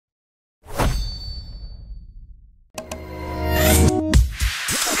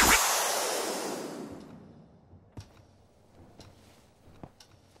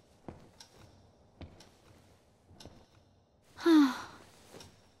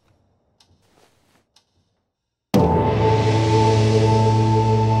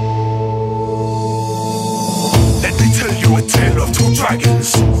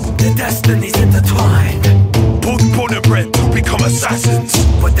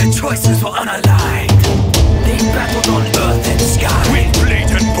the choices were unaligned. They battled on earth and sky. With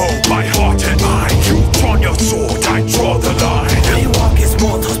blade and bow, my heart and mind. You've drawn your sword, I draw the line. They walk as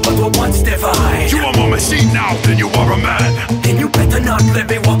mortals but were once divine. You are more machine now than you are a man. Then you better not let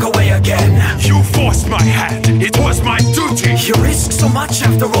me walk away again. You forced my hand, it was my duty. You risked so much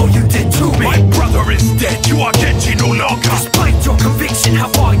after all you did to me. My brother is dead, you are Genji no longer. Despite your conviction, how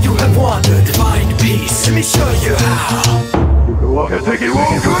far you have wandered. Find peace, let me show you how. My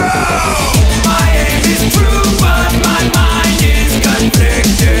aim is true, but my mind is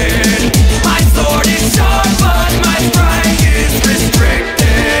conflicted. My sword is sharp, but my strength is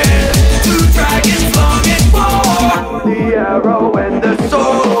restricted. Two dragons longing for the arrow and the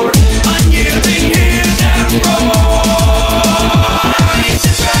sword. Unyielding, hear them roar. Unleash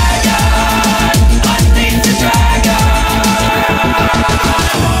the dragon! Unleash the dragon!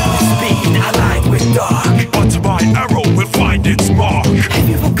 Speed allied with dark, but my arrow will find its mark. Have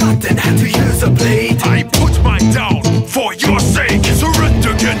you forgotten how to use a blade? I put mine down for your sake.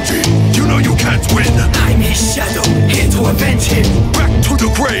 Surrender, Genji, you know you can't win. I'm his shadow, here to avenge him. Back to the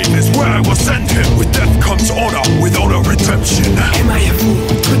grave is where I will send him. With death comes honor, with honor redemption. Am I a fool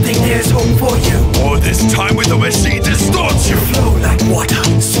to think there's hope for you? All this time with the machine distorts you. Flow like water,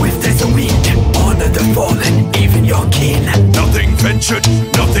 swift as a wind. Honor the fallen, even your kin. Nothing ventured,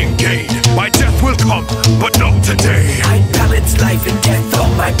 nothing gained. My death will come, but not today. I balance life and death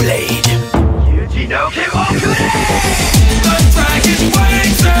on my blade. The dragon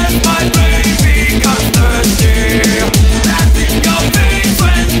waits as my blade becomes thirsty. That's in your face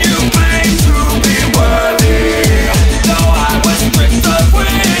when you claim to be worthy. Though I was stripped of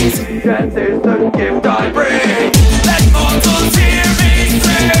wings, chance is the gift I bring. Let mortals hear me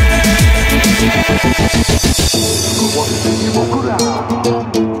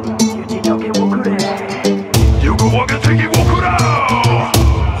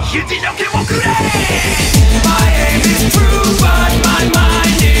My aim is true, but my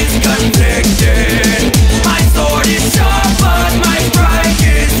mind is conflicted. My sword is sharp, but my strike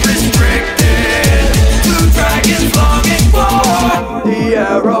is restricted. Two dragons longing for the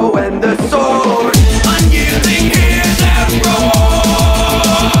arrow and the sword. Unyielding, hear them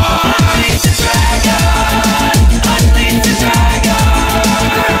roar. Unleash the dragon! Unleash the dragon!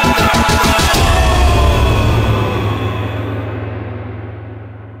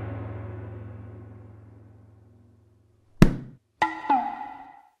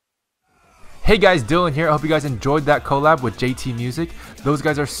 Hey guys, Dylan here. I hope you guys enjoyed that collab with JT Music. Those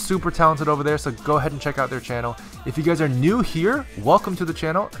guys are super talented over there, so go ahead and check out their channel. If you guys are new here, welcome to the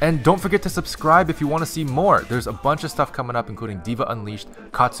channel. And don't forget to subscribe if you want to see more. There's a bunch of stuff coming up, including Diva Unleashed,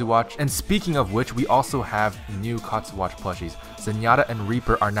 Katsuwatch. And speaking of which, we also have new Katsuwatch plushies. Zenyatta and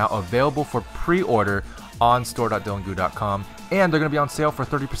Reaper are now available for pre-order on store.dillongoo.com, and they're going to be on sale for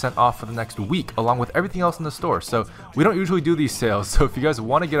 30% off for the next week, along with everything else in the store. So we don't usually do these sales, so if you guys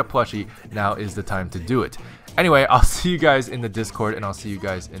want to get a plushie, now is the time to do it. Anyway, I'll see you guys in the Discord, and I'll see you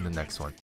guys in the next one.